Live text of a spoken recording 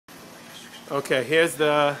Okay, here's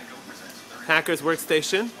the Packer's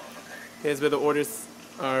workstation. Here's where the orders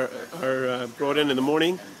are brought in the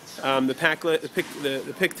morning.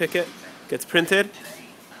 The pick ticket gets printed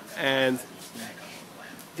and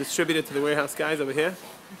distributed to the warehouse guys over here.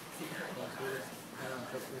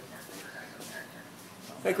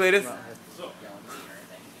 Hey, Cletus.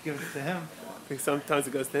 Give it to him. I think sometimes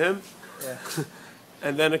it goes to him. Yeah.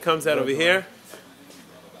 And then it comes out over here.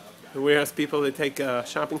 The warehouse people, they take a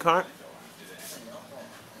shopping cart.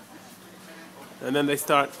 And then they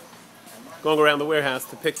start going around the warehouse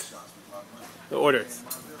to pick the orders.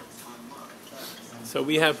 So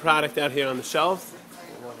we have product out here on the shelves,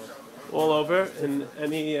 all over,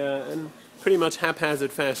 in pretty much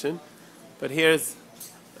haphazard fashion. But here's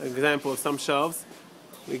an example of some shelves.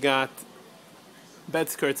 We got bed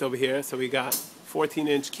skirts over here. So we got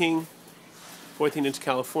 14-inch king, 14-inch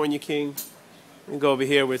California king. We go over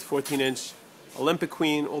here with 14-inch Olympic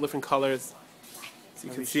queen, all different colors. So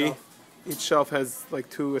you can see. Each shelf has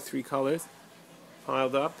like 2 or 3 colors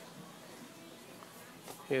piled up.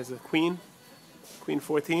 Here's a queen, queen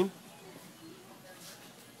 14.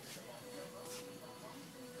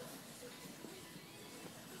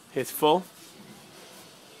 Here's full.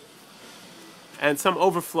 And some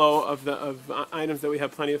overflow of items that we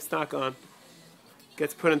have plenty of stock on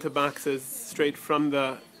gets put into boxes straight from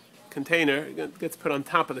the container. It gets put on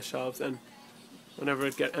top of the shelves, and whenever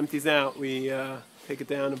it empties out, we take it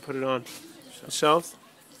down and put it on the shelves.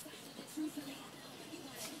 Here's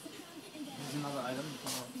another item.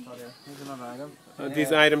 Here's another item.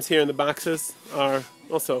 These items here in the boxes are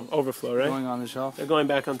also overflow, right? Going on the shelf. They're going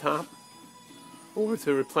back on top, or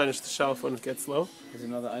to replenish the shelf when it gets low. Here's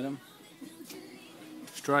another item.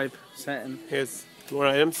 Stripe, satin. Here's more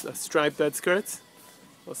items. Striped bed skirts,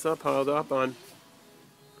 also piled up on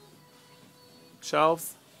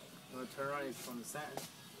shelves. Turn right from the satin.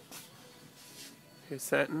 Here's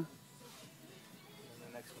satin. And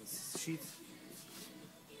the next one's sheets.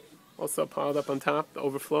 Also piled up on top, the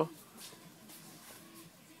overflow.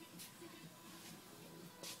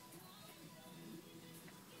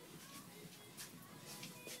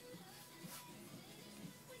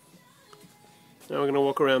 Now we're going to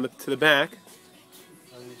walk around to the back.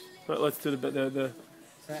 Let's do the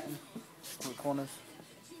satin. Four corners.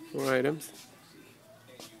 More items.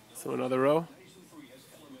 So another row.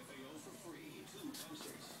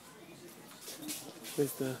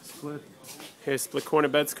 Here's the split. Here's split corner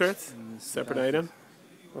bed skirts. Separate item.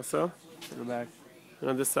 Also. To the back. And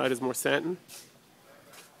on this side is more satin.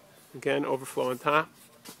 Again, overflow on top.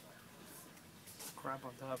 Crap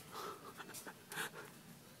on top.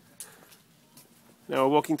 Now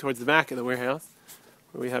we're walking towards the back of the warehouse,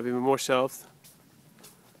 where we have even more shelves.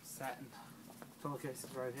 Satin pillowcases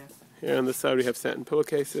right here. Here on this side we have satin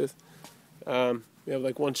pillowcases. We have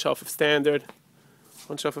like one shelf of standard,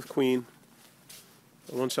 one shelf of queen,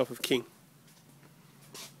 and one shelf of king.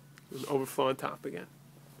 And overflow on top again.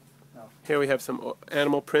 No. Here we have some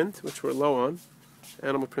animal print, which we're low on.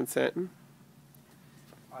 Animal print satin.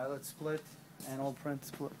 Eyelet split, animal print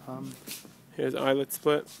split. Here's eyelet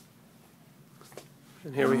split.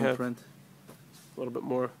 And here we have print. a little bit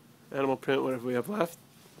more animal print, whatever we have left.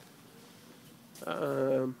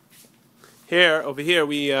 Over here,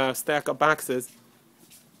 we stack up boxes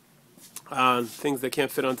on things that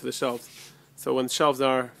can't fit onto the shelves. So when the shelves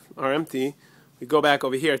are empty, we go back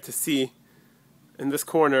over here to see in this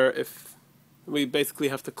corner if we basically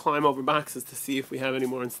have to climb over boxes to see if we have any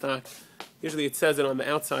more in stock. Usually it says it on the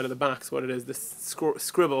outside of the box what it is. This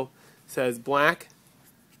scribble says black.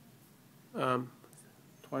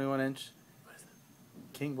 21-inch.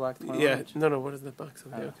 King black 21 inch. No, what is the box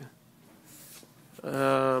over here?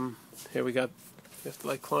 Okay. Here we have to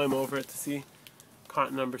like climb over it to see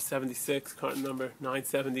carton number 76, carton number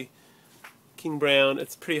 970, King Brown.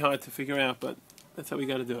 It's pretty hard to figure out, but that's how we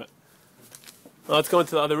got to do it. Well, let's go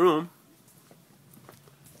into the other room.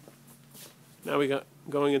 Now we got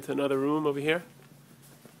going into another room over here.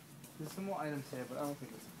 There's some more items here, but I don't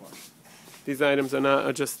think it's important. These items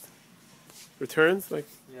are just returns, like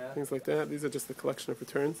yeah. Things like that. These are just a collection of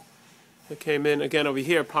returns that came in. Again, over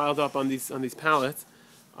here, piled up on these pallets,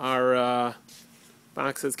 are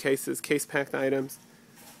boxes, cases, case-packed items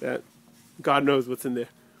that God knows what's in there.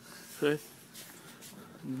 Right?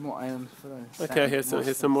 More items for the okay,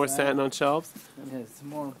 here's some more satin on shelves. And some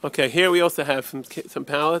more. Okay, here we also have some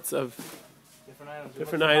pallets of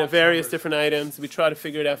different items, various different items. We try to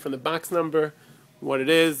figure it out from the box number, what it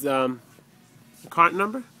is, the carton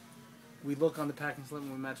number. We look on the packing slip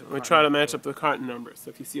and we match up. We try to match up the carton numbers.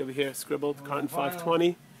 So if you see over here, scribbled, carton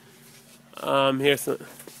 520.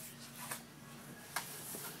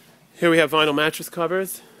 Here we have vinyl mattress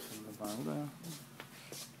covers. fine. We're gonna.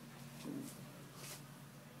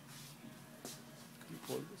 Can you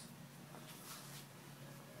pause this?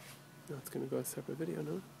 No, it's going to go a separate video,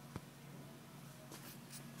 no?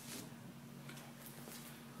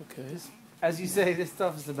 Okay. As you say, this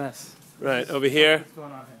stuff is the best. Right, over here, What's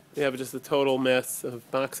going on here? we have just a total mess of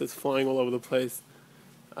boxes flying all over the place.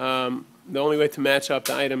 The only way to match up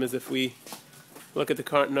the item is if we look at the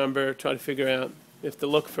cart number, try to figure out if to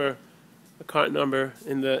look for a cart number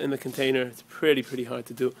in the container. It's pretty hard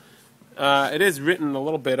to do. It is written a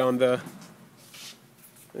little bit on the,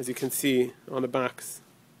 as you can see, on the box.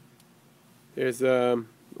 There's a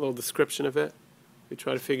little description of it. We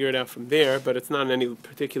try to figure it out from there, but it's not in any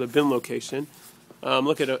particular bin location.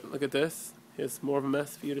 Look at this. Here's more of a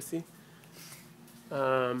mess for you to see.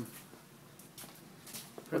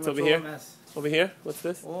 What's over here? Over here, what's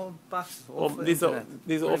this? All boxes. All, these are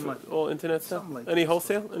all internet stuff. Something like Any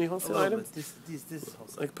wholesale? Any wholesale that. items? This is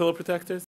wholesale. Like pillow protectors?